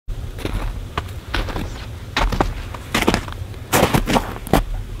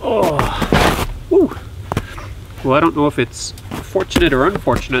Oh, woo. Well, I don't know if it's fortunate or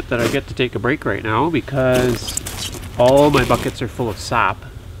unfortunate that I get to take a break right now because all my buckets are full of sap,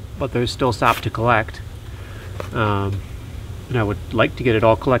 but there's still sap to collect. And I would like to get it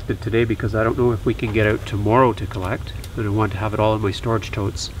all collected today because I don't know if we can get out tomorrow to collect, and I want to have it all in my storage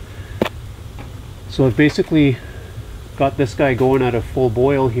totes. So I've basically got this guy going at a full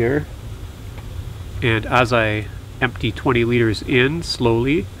boil here, and as I empty 20 liters in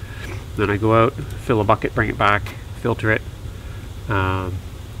slowly, then I go out, fill a bucket, bring it back, filter it, and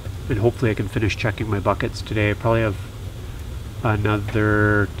hopefully I can finish checking my buckets today. I probably have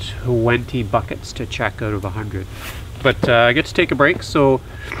another 20 buckets to check out of 100. But I get to take a break, so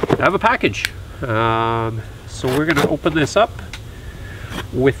I have a package. So we're going to open this up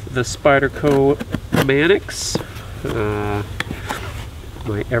with the Spyderco Mannix,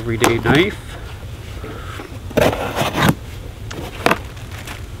 my everyday knife.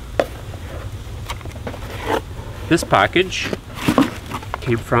 This package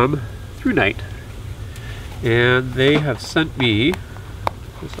came from ThruNight, and they have sent me,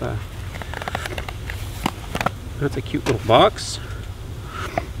 that's a cute little box,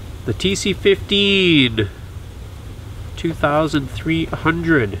 the TC15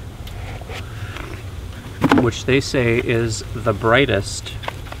 2300, which they say is the brightest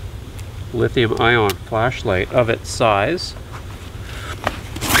lithium-ion flashlight of its size.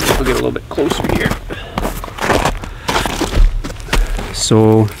 I'll get a little bit closer here.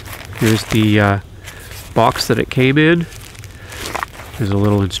 So here's the box that it came in. There's a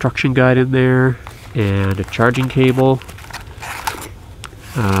little instruction guide in there and a charging cable.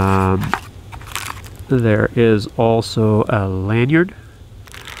 There is also a lanyard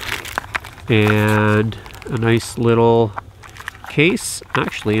and a nice little case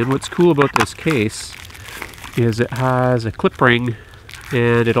actually, and what's cool about this case is it has a clip ring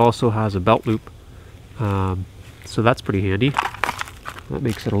and it also has a belt loop, so that's pretty handy. That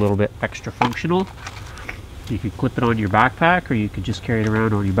makes it a little bit extra functional. You could clip it on your backpack or you could just carry it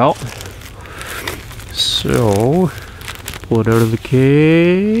around on your belt. So pull it out of the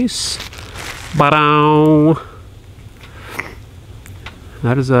case. Ba-dow!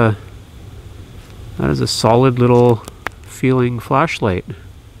 That is a solid little feeling flashlight.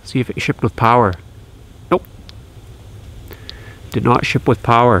 See if it shipped with power. Nope. Did not ship with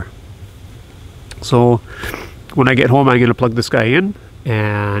power. So when I get home, I'm going to plug this guy in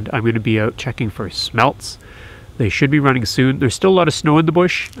and I'm going to be out checking for smelts. They should be running soon. There's still a lot of snow in the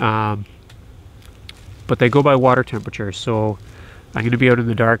bush, but they go by water temperature. So I'm going to be out in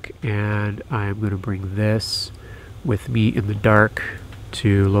the dark and I'm going to bring this with me in the dark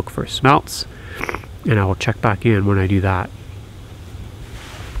to look for smelts, and I will check back in when I do that.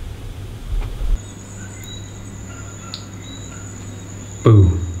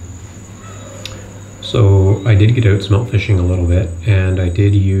 Boom. So I did get out smelt fishing a little bit, and I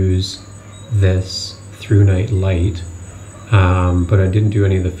did use this ThruNight light, but I didn't do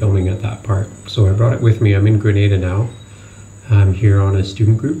any of the filming at that part. So I brought it with me. I'm in Grenada now. I'm here on a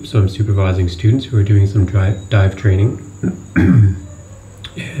student group, so I'm supervising students who are doing some dive training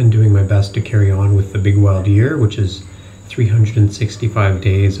and doing my best to carry on with the big wild year, which is 365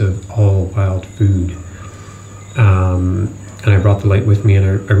 days of all wild food. And I brought the light with me, and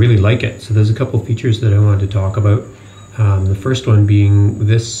I really like it. So there's a couple features that I wanted to talk about. The first one being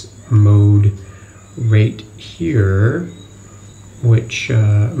this mode right here, which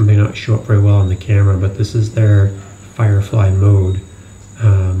may not show up very well on the camera, but this is their firefly mode.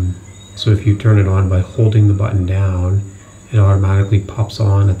 So if you turn it on by holding the button down, it automatically pops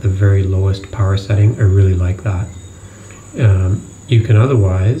on at the very lowest power setting. I really like that. You can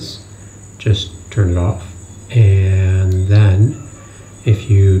otherwise just turn it off, and then if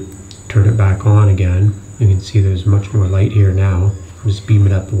you turn it back on again, you can see there's much more light here now. I'm just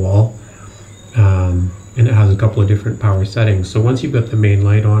beaming at the wall, and it has a couple of different power settings. So once you've got the main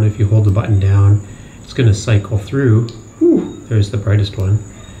light on, if you hold the button down, it's going to cycle through. Whew, there's the brightest one.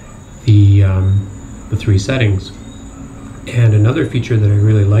 The 3 settings. And another feature that I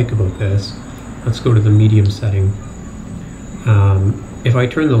really like about this, let's go to the medium setting. If I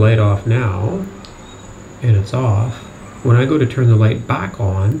turn the light off now, and it's off, when I go to turn the light back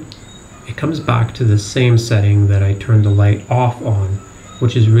on, it comes back to the same setting that I turned the light off on,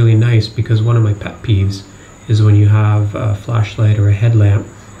 which is really nice, because one of my pet peeves is when you have a flashlight or a headlamp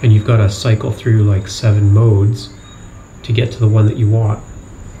and you've got to cycle through like 7 modes to get to the one that you want.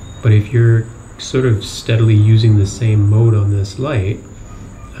 But if you're sort of steadily using the same mode on this light,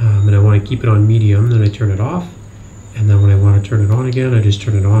 and I want to keep it on medium, then I turn it off, and then when I want to turn it on again, I just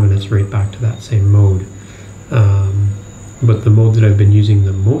turn it on and it's right back to that same mode. But the mode that I've been using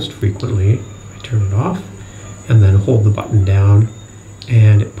the most frequently, I turn it off and then hold the button down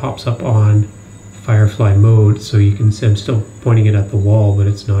and it pops up on firefly mode. So you can see I'm still pointing it at the wall, but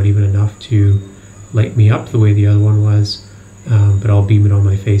it's not even enough to light me up the way the other one was. But I'll beam it on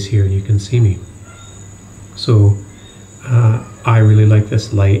my face here and you can see me. So I really like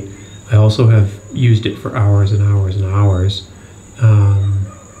this light. I also have used it for hours and hours and hours,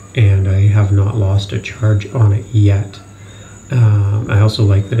 and I have not lost a charge on it yet. I also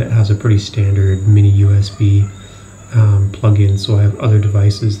like that it has a pretty standard mini USB plug-in, so I have other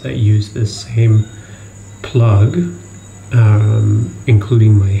devices that use this same plug,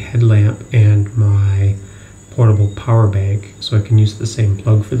 including my headlamp and my portable power bank, so I can use the same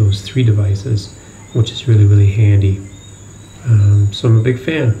plug for those 3 devices, which is really, really handy. So I'm a big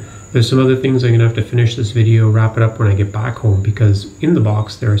fan. There's some other things I'm going to have to finish this video, wrap it up when I get back home, because in the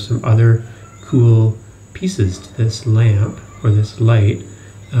box there are some other cool pieces to this lamp, or this light,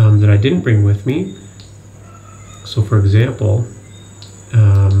 that I didn't bring with me. So for example,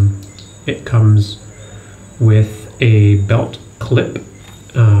 it comes with a belt clip.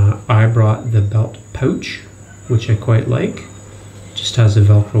 I brought the belt pouch, which I quite like. It just has a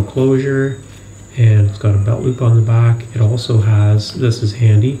Velcro closure and it's got a belt loop on the back. It also has, this is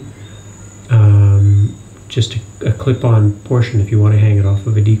handy, just a clip-on portion if you want to hang it off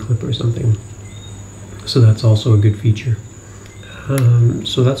of a D-clip or something. So that's also a good feature.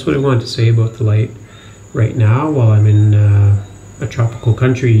 So that's what I wanted to say about the light right now while I'm in a tropical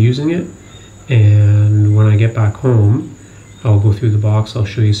country using it. And when I get back home, I'll go through the box, I'll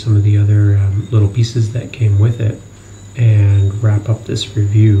show you some of the other little pieces that came with it and wrap up this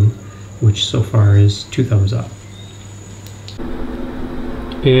review, which so far is 2 thumbs up.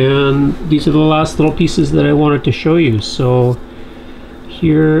 And these are the last little pieces that I wanted to show you. So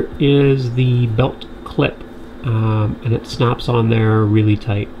here is the belt clip, and it snaps on there really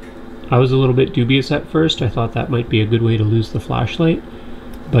tight. I was a little bit dubious at first. I thought that might be a good way to lose the flashlight,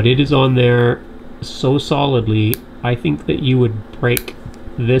 but it is on there so solidly. I think that you would break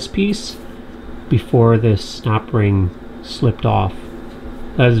this piece before this snap ring slipped off.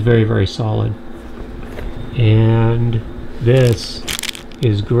 That is very, very solid. And this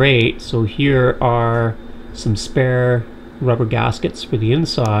is great. So here are some spare rubber gaskets for the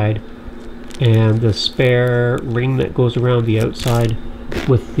inside and the spare ring that goes around the outside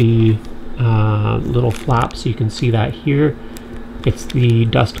with the little flaps. You can see that here. It's the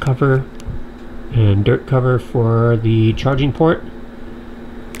dust cover and dirt cover for the charging port.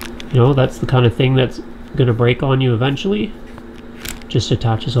 You know, that's the kind of thing that's gonna break on you eventually. Just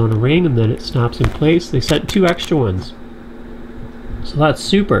attaches on a ring and then it snaps in place. They sent 2 extra ones, so that's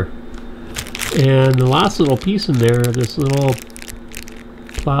super. And the last little piece in there, this little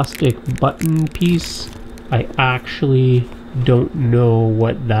plastic button piece, I actually don't know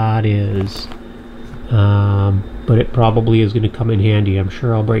what that is, but it probably is going to come in handy. I'm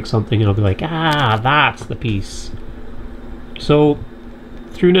sure I'll break something and I'll be like, ah, that's the piece. So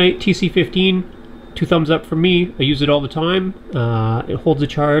ThruNight TC15, 2 thumbs up from me. I use it all the time. It holds a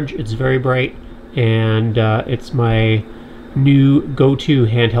charge, it's very bright, and it's my new go-to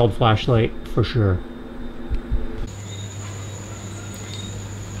handheld flashlight for sure.